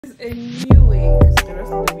It's a new week. The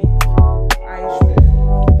rest of the week, I should.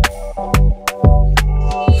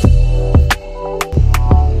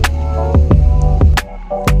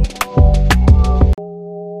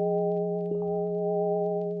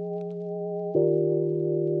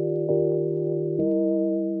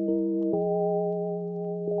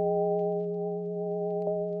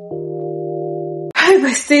 Hi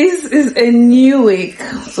besties, it's a new week.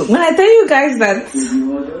 So when I tell you guys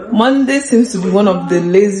that Monday seems to be one of the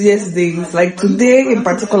laziest days, like today in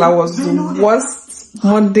particular was the worst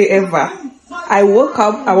Monday ever. I woke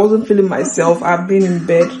up, I wasn't feeling myself. I've been in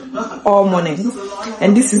bed all morning,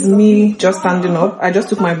 and this is me just standing up. I just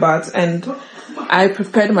took my bath and I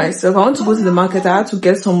prepared myself. I want to go to the market. I had to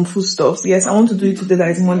get some foodstuffs. Yes, I want to do it today,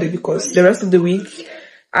 that is Monday, because the rest of the week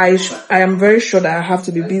I am very sure that I have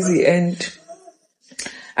to be busy, and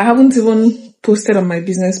I haven't even posted on my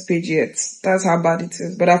business page yet. That's how bad it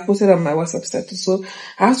is. But I've posted on my WhatsApp status. So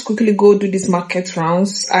I have to quickly go do this market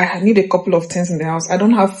rounds. I need a couple of things in the house. I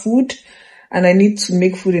don't have food and I need to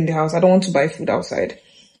make food in the house. I don't want to buy food outside.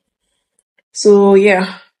 So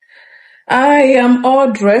yeah, I am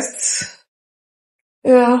all dressed.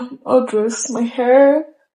 Yeah, all dressed. My hair,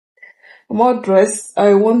 I'm all dressed.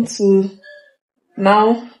 I want to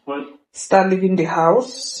now start leaving the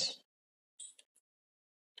house.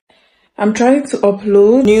 I'm trying to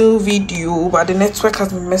upload new video, but the network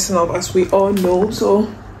has been messing up, as we all know.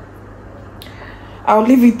 So I'll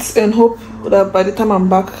leave it and hope that by the time I'm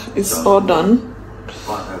back, it's all done.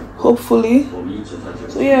 Hopefully.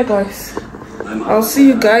 So yeah, guys, I'll see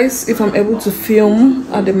you guys if I'm able to film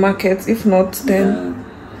at the market. If not, then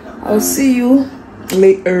I'll see you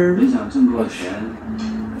later.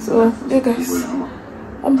 So yeah, guys,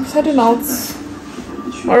 I'm heading out.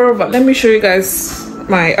 Moreover, let me show you guys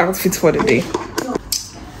my outfit for the day.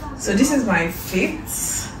 So this is my fit.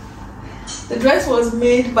 The dress was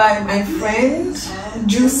made by my friend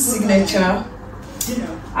Juice Signature.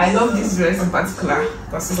 I love this dress in particular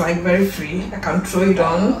because it's like very free. I can throw it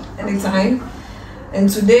on anytime. And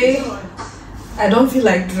today I don't feel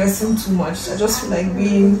like dressing too much. I just feel like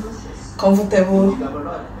being comfortable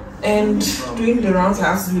and doing the rounds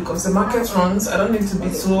I have to do, because the market runs, I don't need to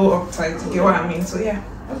be so uptight, you get what I mean? So yeah,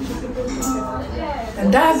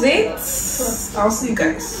 and that's it. I'll see you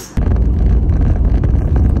guys.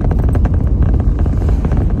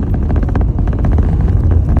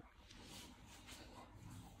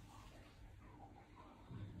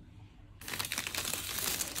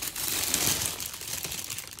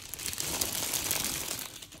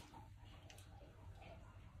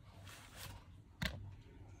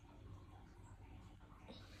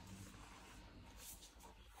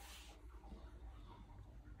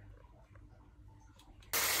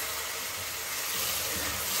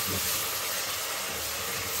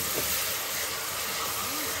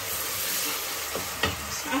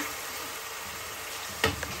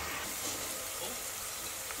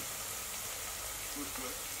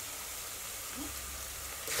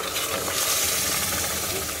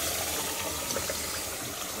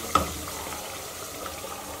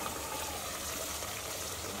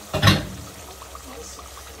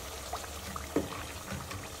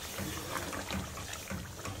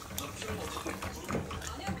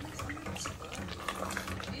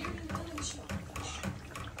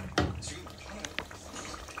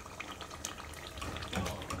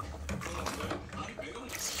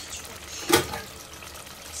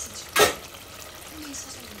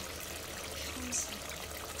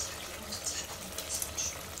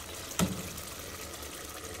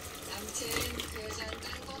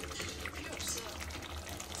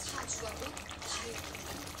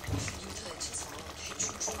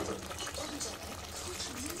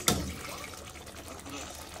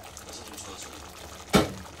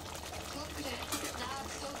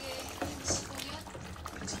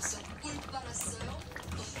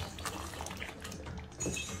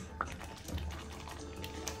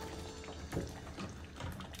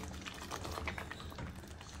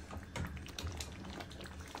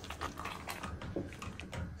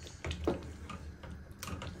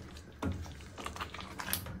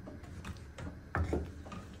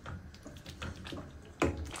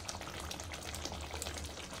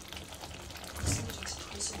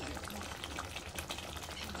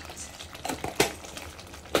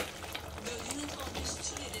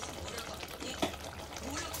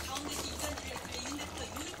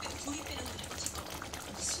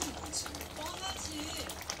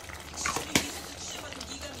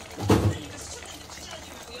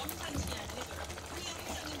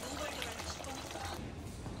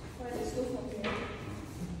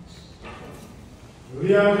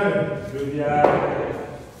 Rudiane.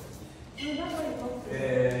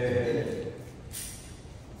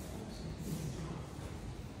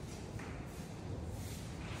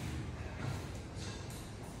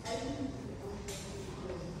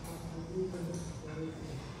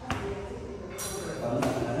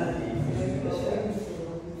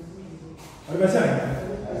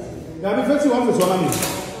 First you want to swallow me.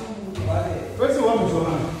 First you want to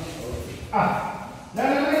swallow me. Ah, no, do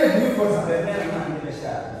it first.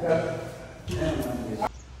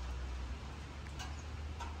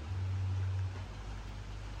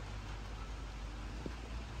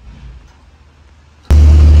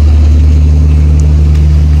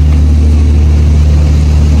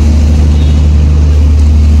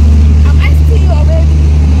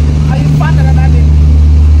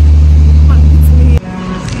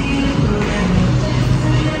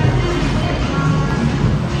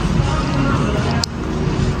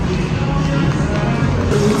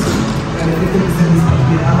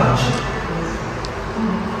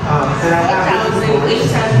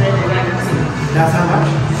 That's how much?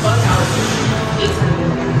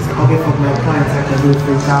 1,800. Okay, for my clients I can do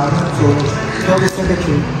 3,000. So tell the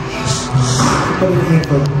secretary to put it in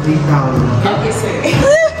for 3,000. Okay, sir.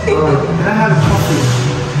 Alright, can I have a coffee?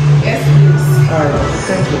 Yes, please. Alright,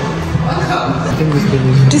 thank you. Welcome. I think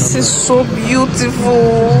this is so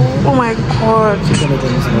beautiful. Oh my god.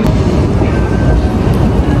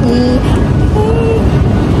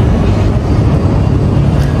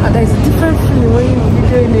 And there's a different feeling when you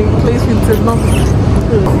video in a place with a lot of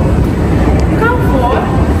people. You can't fall.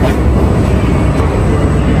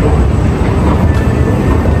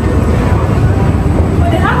 But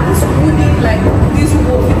they have this wooden, like, these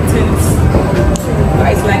woven things.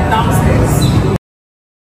 It's like downstairs.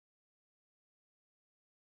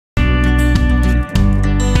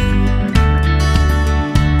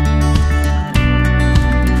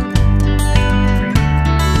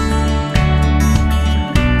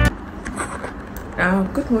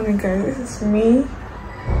 Good morning, guys. This is me.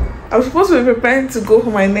 I was supposed to be preparing to go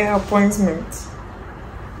for my nail appointment.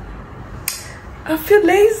 I feel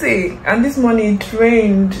lazy, and this morning it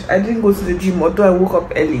rained. I didn't go to the gym, although I woke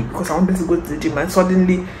up early because I wanted to go to the gym, and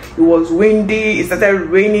suddenly it was windy. It started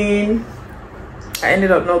raining. I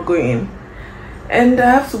ended up not going, and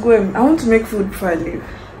I have to go. I want to make food before I leave,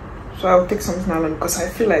 so I'll take something along because I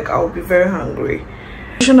feel like I'll be very hungry.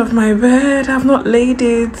 Of my bed, I've not laid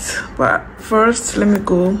it, but first let me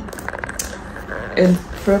go and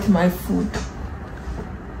prep my food.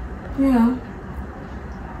 Yeah,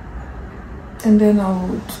 and then I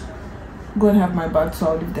would go and have my bath, so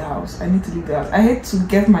I'll leave the house. I need to leave the house. I hate to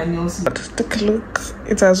get my nails, but take a look.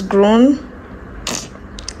 It has grown.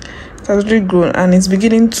 It has really grown, and it's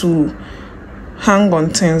beginning to hang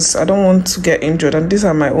on things. I don't want to get injured, and these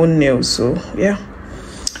are my own nails, so yeah.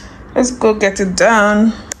 Let's go get it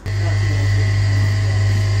done.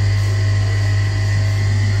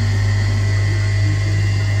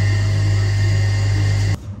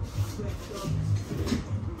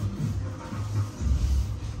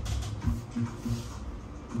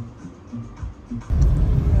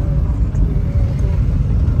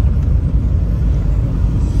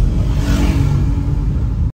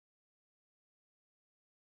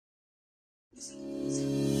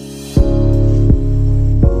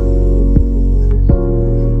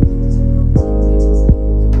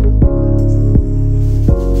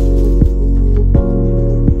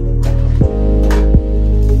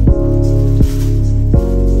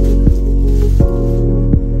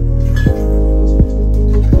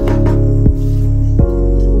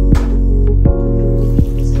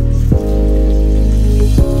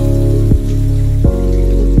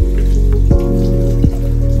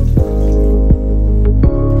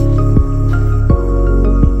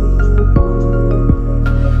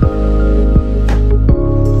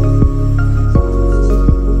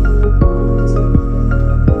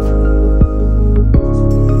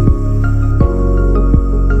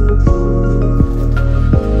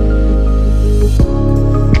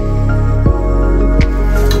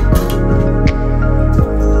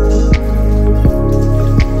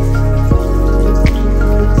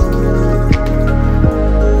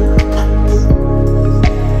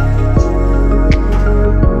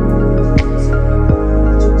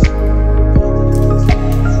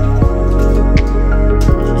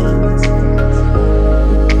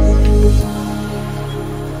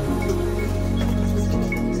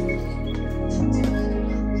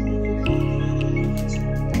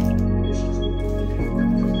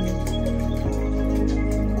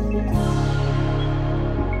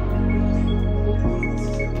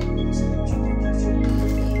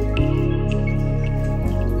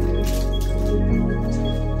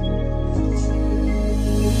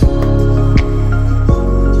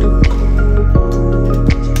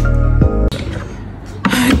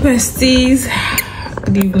 besties,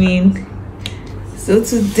 good evening. So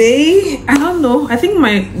today, I don't know, I think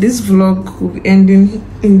this vlog will be ending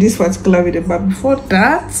in this particular video, but before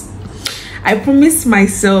that, I promised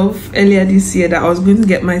myself earlier this year that I was going to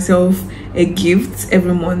get myself a gift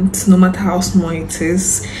every month, no matter how small it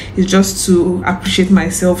is. It's just to appreciate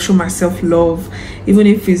myself, show myself love, even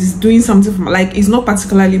if it's doing something for my, like, it's not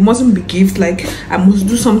particularly, it mustn't be gift, like I must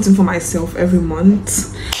do something for myself every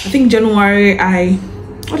month. I think January,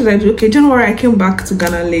 what did I do? Okay, January I came back to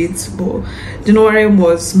Ghana late, but January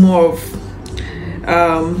was more of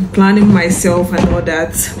planning myself and all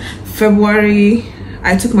that. February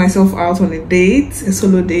I took myself out on a date, a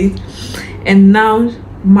solo date, and now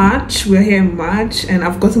March, we're here in March, and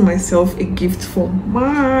I've gotten myself a gift for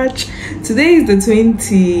March. Today is the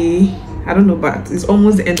 20, I don't know, but it's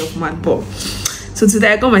almost the end of March. But so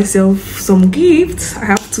today I got myself some gifts. I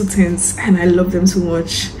have 2 things and I love them so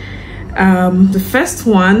much. The first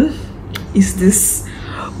one is this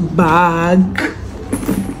bag.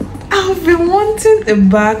 I've been wanting a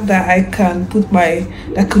bag that I can put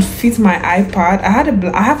that could fit my iPad.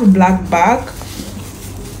 I have a black bag.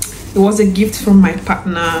 It was a gift from my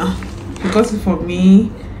partner. He got it for me,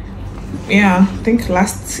 yeah, I think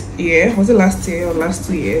last year. Was it last year or last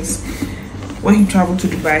 2 years when he traveled to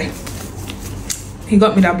Dubai? He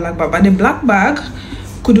got me that black bag, but the black bag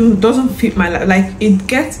doesn't fit my, like, it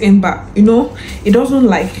gets in, but you know, it doesn't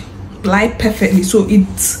like lie perfectly, so it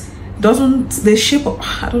doesn't, the shape of,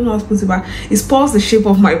 I don't know how to put it back, it spoils the shape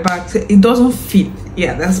of my bag, so it doesn't fit.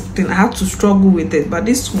 Yeah, that's the thing. I have to struggle with it, but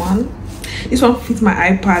this one fits my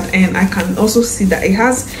iPad, and I can also see that it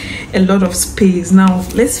has a lot of space. Now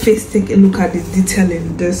let's first take a look at the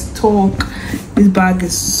detailing. The stock, this bag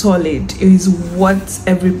is solid. It is worth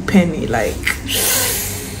every penny. Like,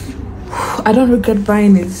 I don't regret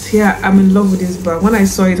buying it. Yeah, I'm in love with this bag. When I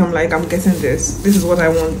saw it, I'm like, I'm getting this is what I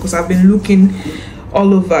want, because I've been looking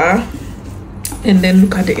all over. And then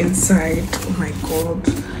look at the inside. Oh my god,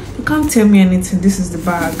 you can't tell me anything. This is the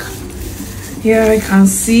bag. Yeah, I can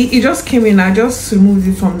see it just came in. I just removed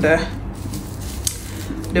it from the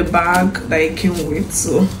bag that it came with,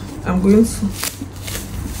 so I'm going to,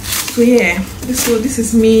 so yeah, this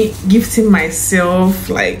is me gifting myself.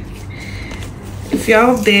 Like, if you're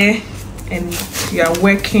out there and you're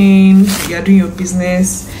working, you're doing your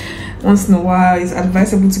business, once in a while it's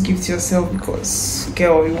advisable to gift yourself, because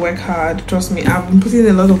girl, you work hard. Trust me, I've been putting in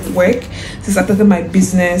a lot of work since I started my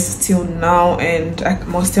business till now, and I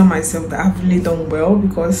must tell myself that I've really done well,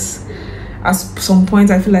 because at some point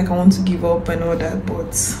I feel like I want to give up and all that,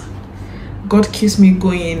 but God keeps me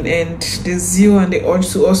going, and the zeal and the urge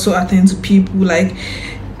to also attend to people. Like,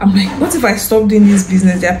 I'm like, what if I stop doing this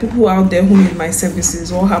business? There are people out there who need my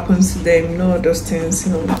services. What happens to them? You know, those things,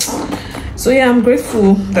 you know. So yeah, I'm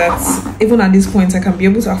grateful that even at this point I can be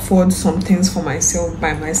able to afford some things for myself,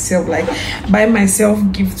 by myself, like buy myself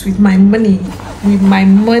gifts with my money,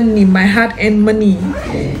 my hard-earned money.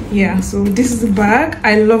 Yeah, so this is the bag.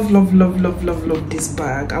 I love this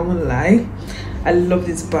bag. I won't lie, I love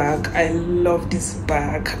this bag. I love this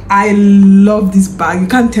bag. I love this bag. You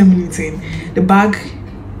can't tell me anything. The bag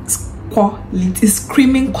is quality, is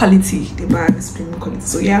screaming quality. The bag is screaming quality.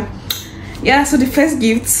 So yeah, so the first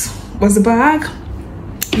gift was the bag.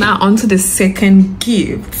 Now on to the second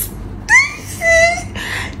gift.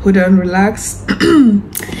 Hold on, relax.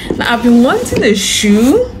 Now I've been wanting a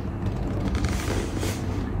shoe.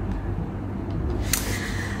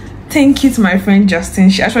 Thank you to my friend Justin.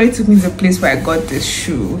 She actually took me to the place where I got this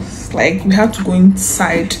shoe. Like, we have to go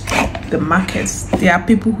inside the market. There are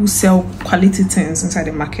people who sell quality things inside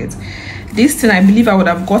the market. This thing, I believe I would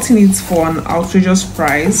have gotten it for an outrageous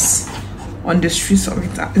price on the streets of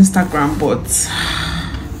Instagram, but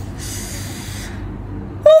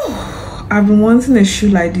I've been wanting a shoe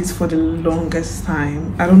like this for the longest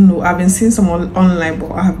time. I don't know, I've been seeing some online,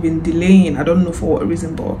 but I have been delaying. I don't know for what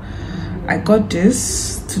reason, but I got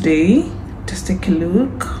this today. Just take a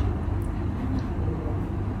look.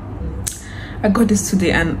 I got this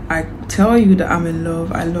today, and I tell you that I'm in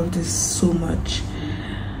love. I love this so much.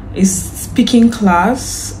 It's speaking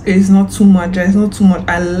class. It's not too much. There's not too much.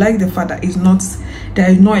 I like the fact that there is not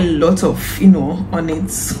a lot of, you know, on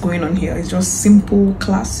it going on here. It's just simple,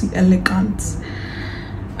 classy, elegant,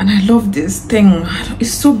 and I love this thing.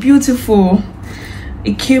 It's so beautiful.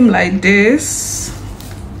 It came like this.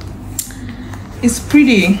 It's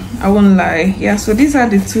pretty, I won't lie. Yeah, so these are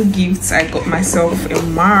the two gifts I got myself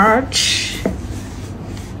in March.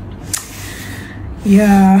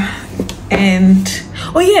 Yeah, and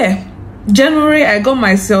oh yeah, January I got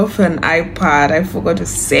myself an iPad. I forgot to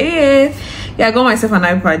say it. Yeah, I got myself an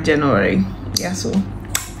iPad January. Yeah, so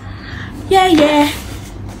yeah.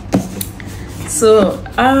 So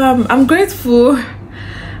I'm grateful.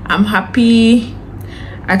 I'm happy.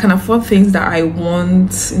 I can afford things that I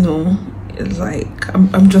want, you know. It's like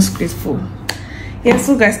I'm just grateful. Yeah,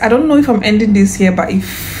 so guys, I don't know if I'm ending this here, but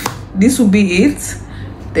if this will be it.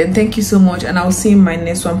 Then thank you so much, and I'll see you in my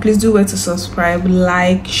next one. Please do remember to subscribe,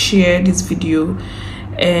 like, share this video,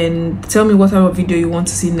 and tell me what type of video you want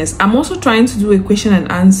to see next. I'm also trying to do a question and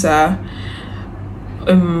answer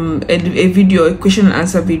a question and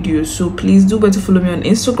answer video, so please do better follow me on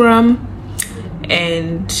Instagram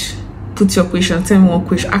and put your questions. Tell me one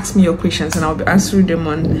question, ask me your questions, and I'll be answering them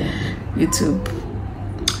on YouTube.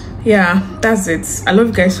 Yeah, that's it. I love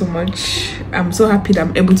you guys so much. I'm so happy that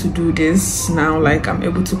I'm able to do this now. Like, I'm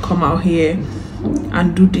able to come out here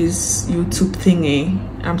and do this YouTube thingy.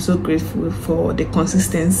 I'm so grateful for the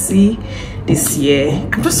consistency this year.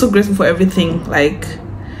 I'm just so grateful for everything. Like,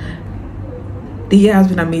 the year has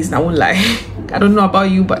been amazing, I won't lie. I don't know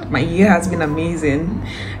about you, but my year has been amazing,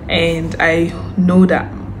 and I know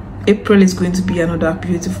that April is going to be another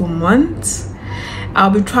beautiful month.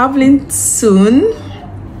 I'll be traveling soon.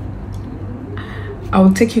 I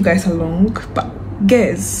will take you guys along, but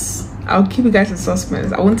guess I'll keep you guys in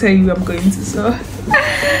suspense. I won't tell you I'm going to, so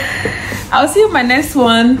I'll see you in my next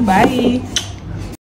one. Bye.